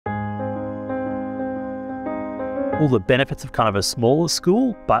all the benefits of kind of a smaller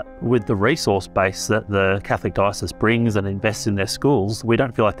school, but with the resource base that the Catholic Diocese brings and invests in their schools, we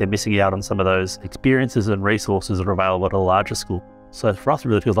don't feel like they're missing out on some of those experiences and resources that are available at a larger school. So for us, it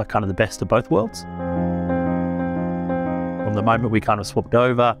really feels like kind of the best of both worlds. From the moment we kind of swapped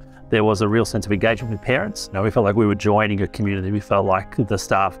over, there was a real sense of engagement with parents. We felt like we were joining a community. We felt like the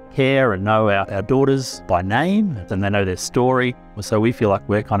staff care and know our daughters by name, and they know their story. So we feel like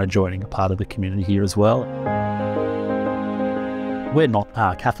we're kind of joining a part of the community here as well. We're not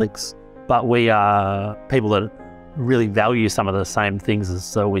Catholics, but we are people that really value some of the same things.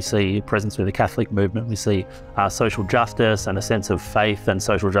 So we see presence with the Catholic movement. We see social justice and a sense of faith and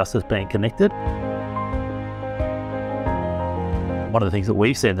social justice being connected. One of the things that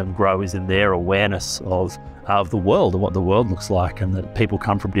we've seen them grow is in their awareness of the world and what the world looks like, and that people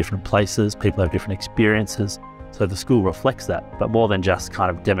come from different places, people have different experiences. So the school reflects that, but more than just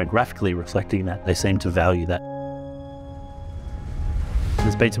kind of demographically reflecting that, they seem to value that.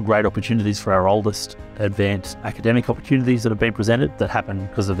 There's been some great opportunities for our oldest advanced academic opportunities that have been presented that happen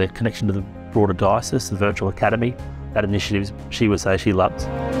because of their connection to the broader diocese, the virtual academy. That initiative, she would say she loves.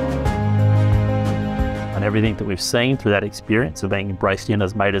 And everything that we've seen through that experience of being embraced in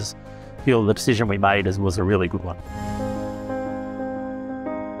has made us feel the decision we made was a really good one.